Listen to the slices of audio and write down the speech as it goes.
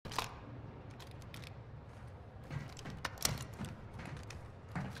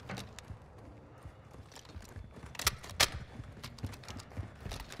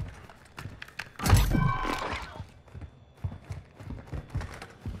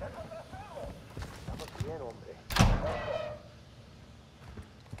Bien, hombre.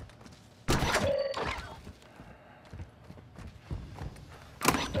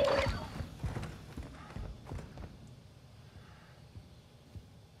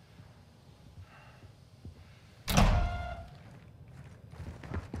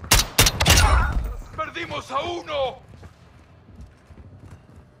 ¡Perdimos a uno!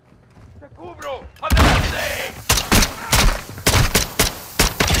 ¡Te cubro! ¡Adelante!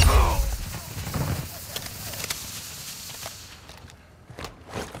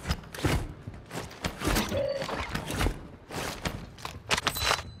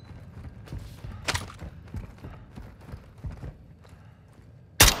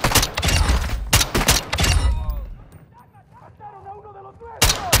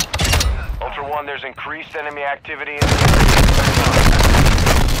 Ultra One, there's increased enemy activity in the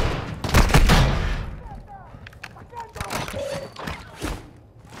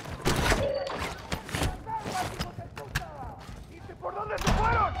 ¿Por dónde se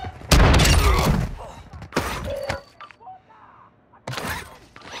fueron?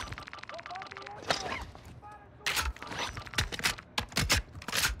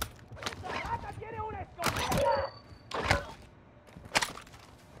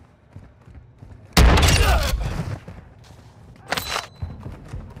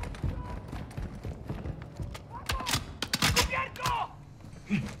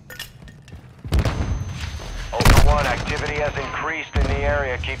 Ultra One, activity has increased in the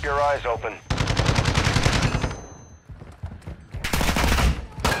area. Keep your eyes open.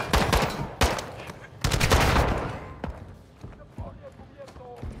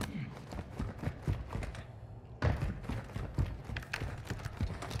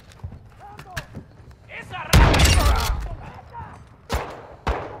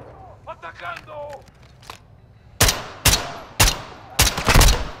 ¡Atacando!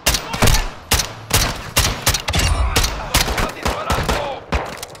 ¡Está disparando!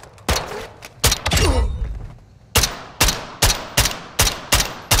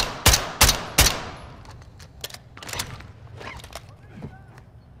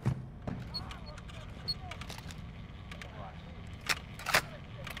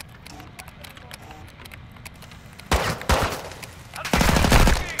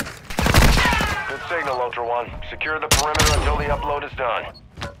 Good signal, Ultra One. Secure the perimeter until the upload is done.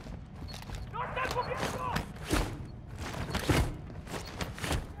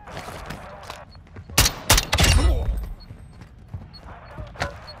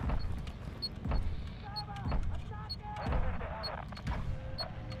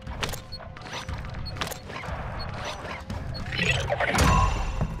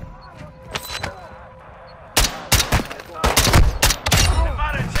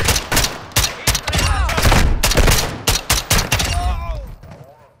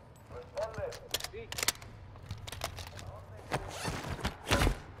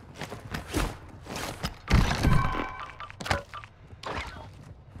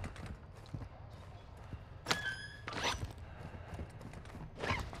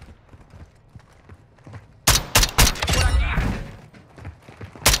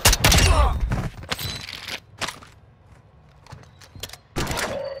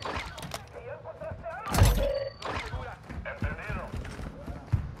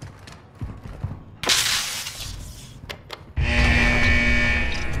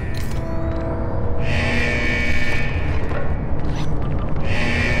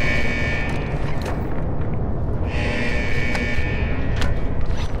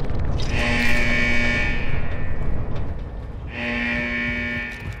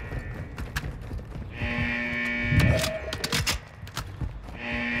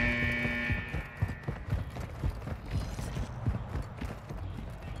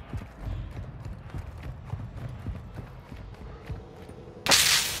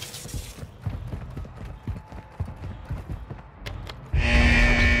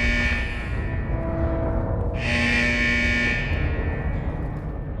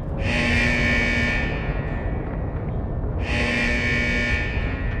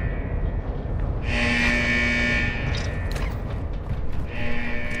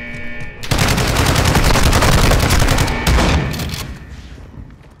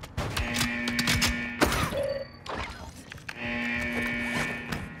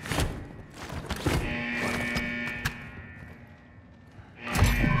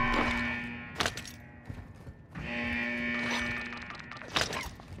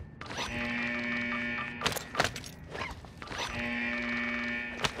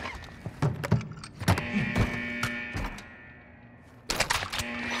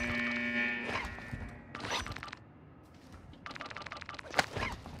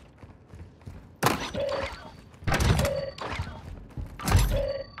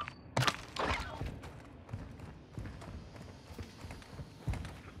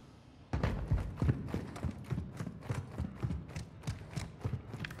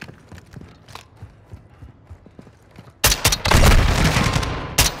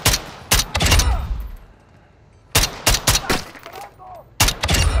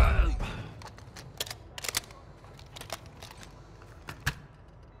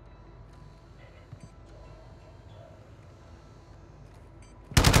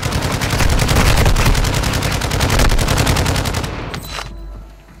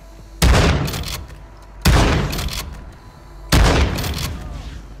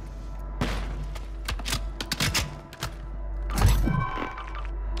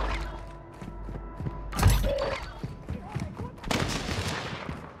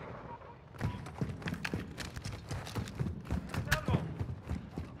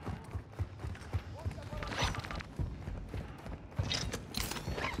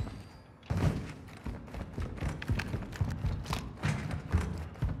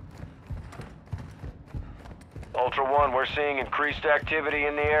 Ultra One, we're seeing increased activity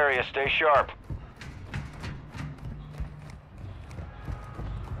in the area. Stay sharp.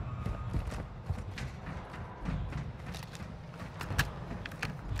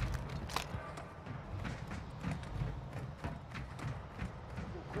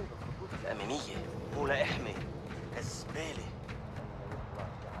 الأمينية مو لإحمي الزبالة.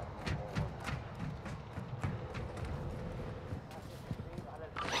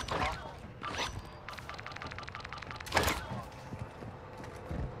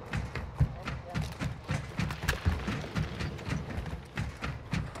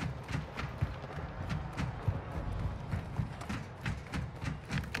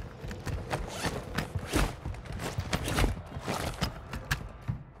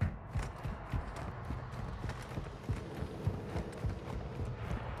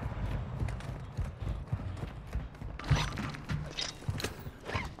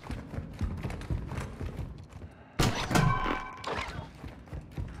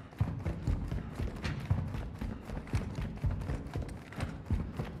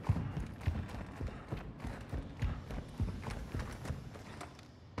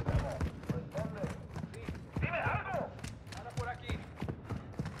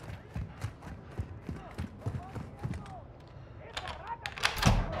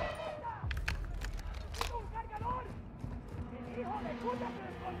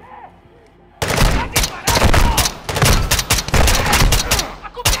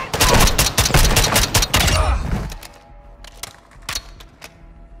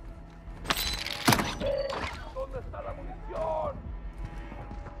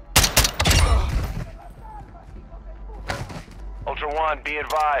 Ultra One, be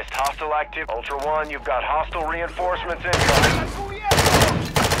advised. Hostile active. Ultra One, you've got hostile reinforcements incoming.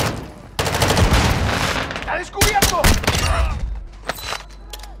 ¡Está descubierto!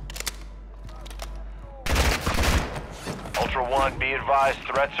 Ultra One, be advised.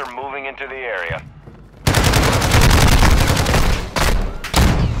 Threats are moving into the area.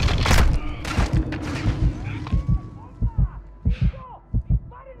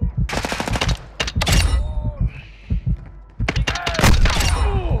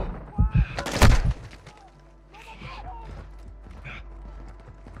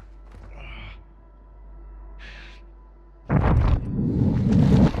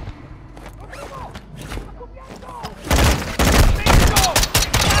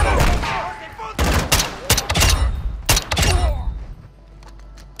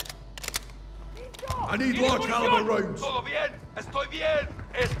 I need large caliber rounds. ¡Todo bien! ¡Estoy bien!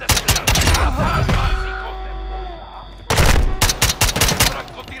 ¡Este es el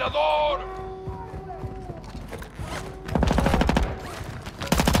francotirador!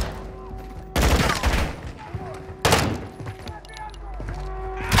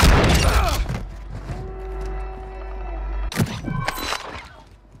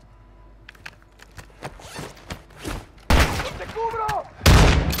 ¡Te cubro!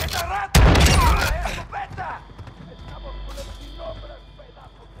 ¡Esta rata! ¡Escopeta! ¡Estamos con el sinómeno,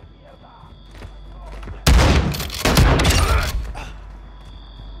 pedazos de mierda!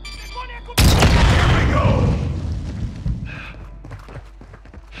 Here we go!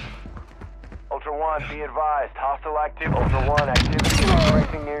 Ultra One, be advised. Hostile active. Ultra One, activity is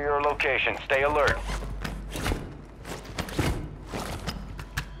increasing near your location. Stay alert.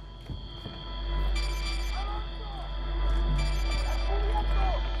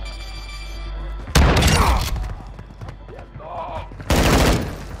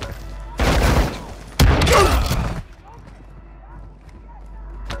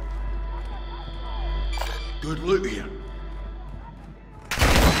 Good loot here.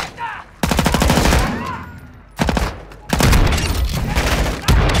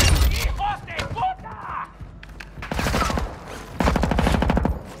 ¡Hijos de puta!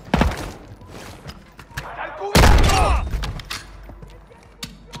 ¡Está al cubierto!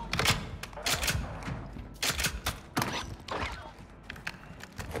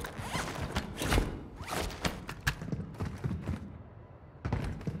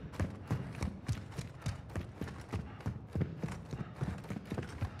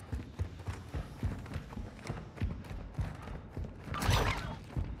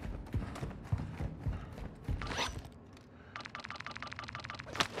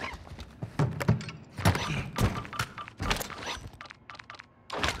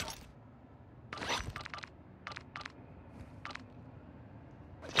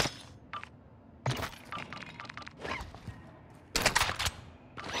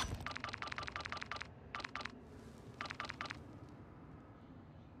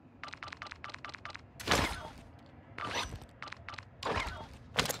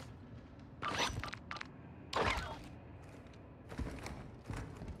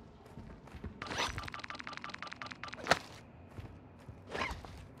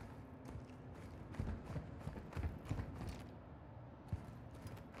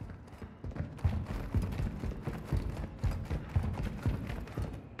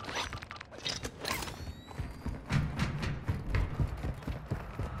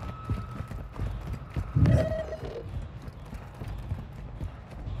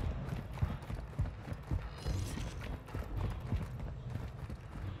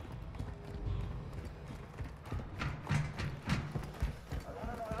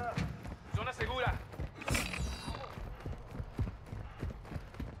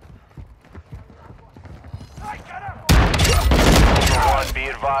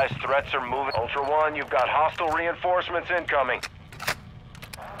 advised, threats are moving. Ultra One, you've got hostile reinforcements incoming.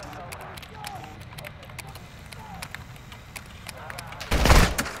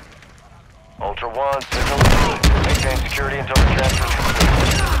 Ultra One, signal is good. Maintain security until the transfer is complete.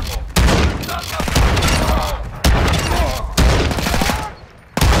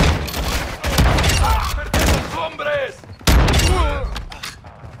 ¡Hombres!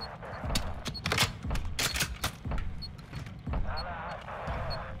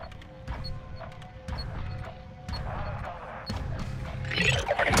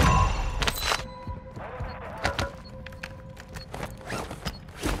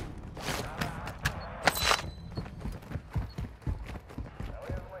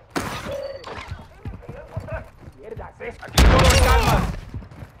 Aquí todo en calma.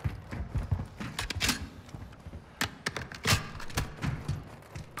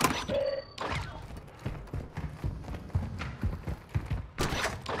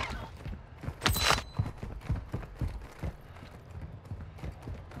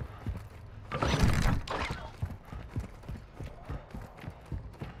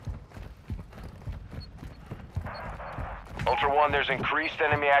 Ultra One, there's increased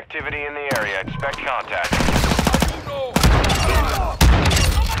enemy activity in the area. Expect contact.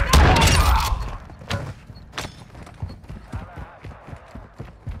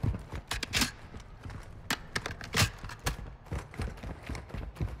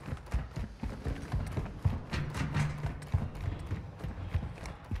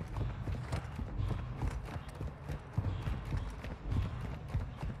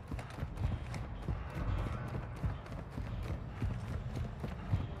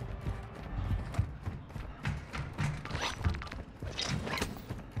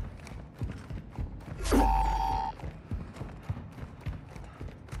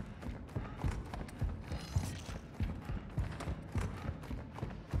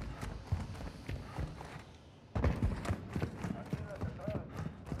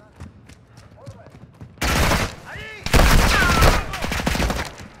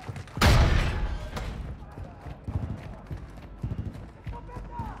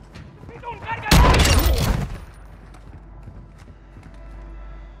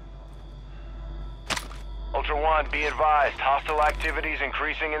 Ultra One, be advised, hostile activities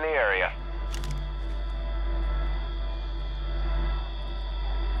increasing in the area.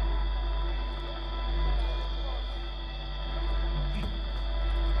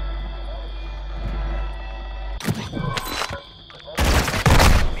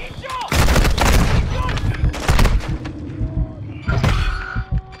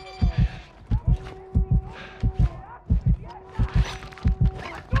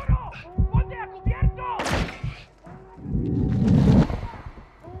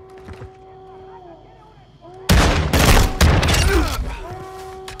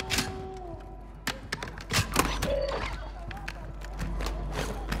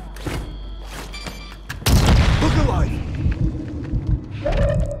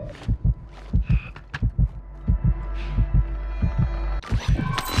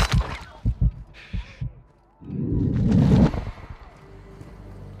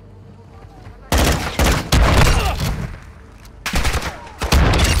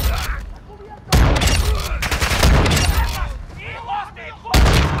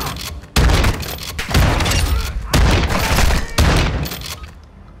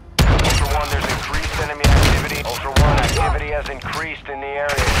 Has increased in the area.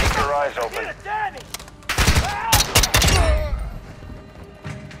 Keep your eyes open.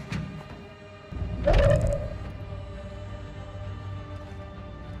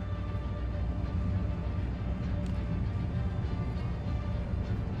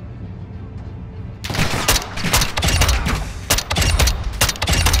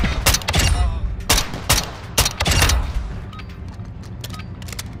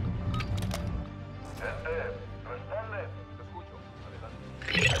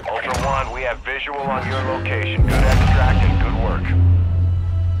 Ultra One, we have visual on your location. Good extract and good work.